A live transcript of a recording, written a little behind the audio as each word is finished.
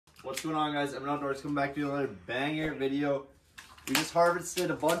What's going on, guys? I'm Outdoors, coming back to another banger video. We just harvested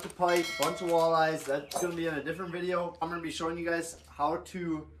a bunch of pike, a bunch of walleyes. That's going to be in a different video. I'm going to be showing you guys how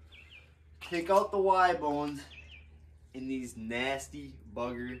to pick out the Y bones in these nasty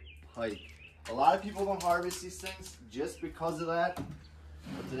bugger pike. A lot of people don't harvest these things just because of that.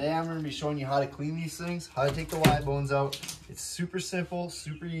 But today I'm going to be showing you how to clean these things, how to take the Y bones out. It's super simple,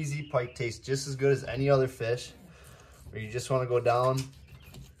 super easy. Pike tastes just as good as any other fish. Where you just want to go down,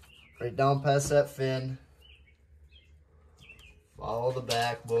 right down past that fin. Follow the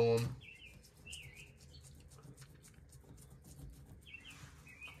backbone.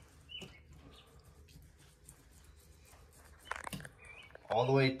 All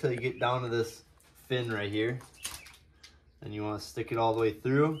the way till you get down to this fin right here. And you want to stick it all the way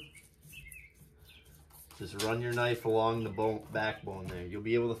through. Just run your knife along the backbone there. You'll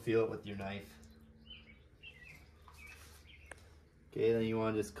be able to feel it with your knife. Okay, then you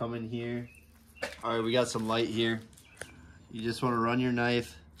want to just come in here. All right, we got some light here. You just want to run your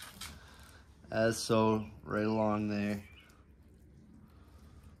knife as so, right along there.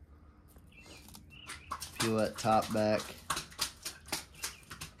 Peel that top back.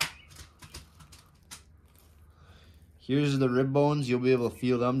 Here's the rib bones. You'll be able to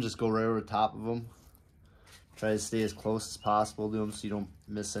feel them. Just go right over the top of them. Try to stay as close as possible to them so you don't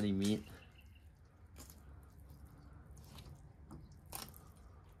miss any meat.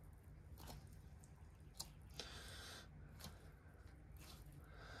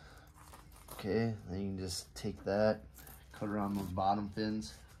 Okay, then you can just take that, cut around those bottom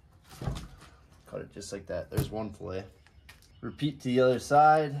fins. Cut it just like that. There's one fillet. Repeat to the other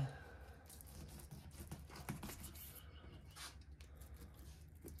side.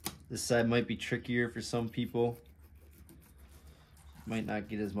 This side might be trickier for some people. Might not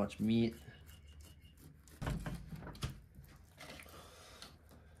get as much meat.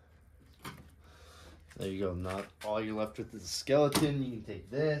 There you go. Now all you're left with is a skeleton. You can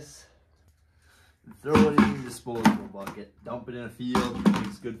take this and throw it in your disposable bucket. Dump it in a field.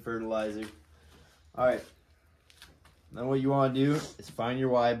 Makes good fertilizer. Alright. Now what you want to do is find your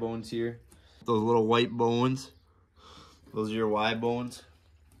Y bones here. Those little white bones. Those are your Y bones.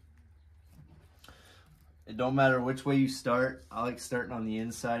 It don't matter which way you start. I like starting on the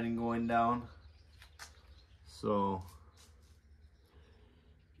inside and going down. So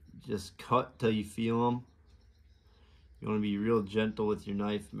just cut till you feel them. You want to be real gentle with your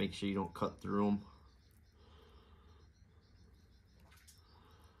knife. Make sure you don't cut through them.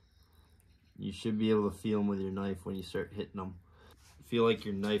 You should be able to feel them with your knife when you start hitting them. Feel like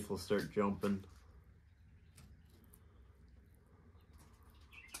your knife will start jumping.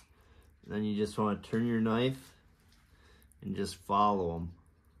 Then you just want to turn your knife and just follow them.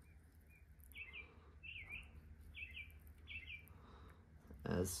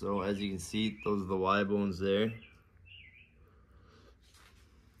 As you can see, those are the Y bones there.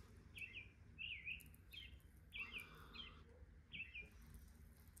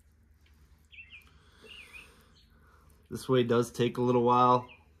 This way does take a little while,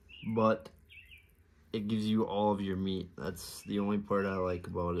 but it gives you all of your meat. That's the only part I like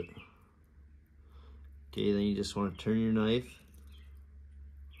about it. Okay, then you just want to turn your knife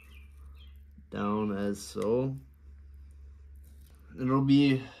down as so. It'll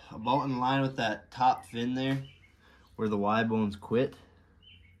be about in line with that top fin there, where the Y bones quit,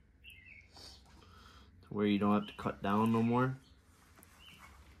 to where you don't have to cut down no more.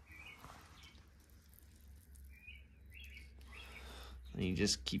 And you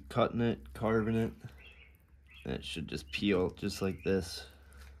just keep cutting it, carving it, and it should just peel just like this.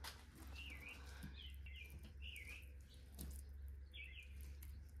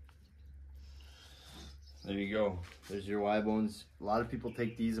 There you go. There's your Y bones. A lot of people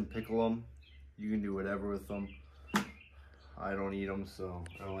take these and pickle them. You can do whatever with them. I don't eat them, so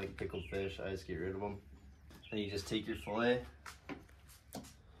I don't like pickled fish. I just get rid of them. Then you just take your fillet.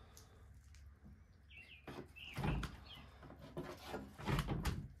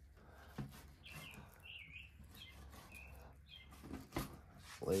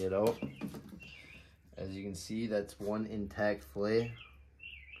 Lay it out. As you can see, that's one intact fillet.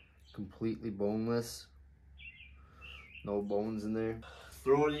 Completely boneless. No bones in there.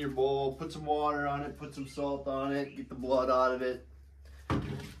 Throw it in your bowl, put some water on it, put some salt on it, get the blood out of it.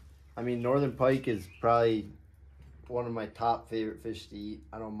 I mean, northern pike is probably one of my top favorite fish to eat.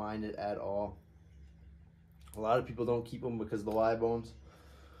 I don't mind it at all. A lot of people don't keep them because of the Y bones.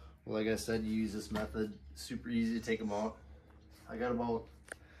 Well, like I said, you use this method. Super easy to take them out. I got about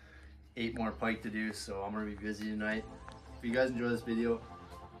 8 more pike to do, so I'm gonna be busy tonight. If you guys enjoy this video,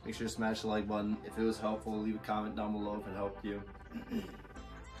 make sure to smash the like button. If it was helpful, leave a comment down below if it helped you.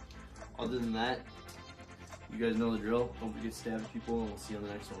 other than that, you guys know the drill. Don't forget to stab people, and we'll see you on the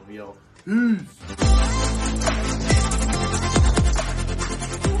next one. We out. Peace!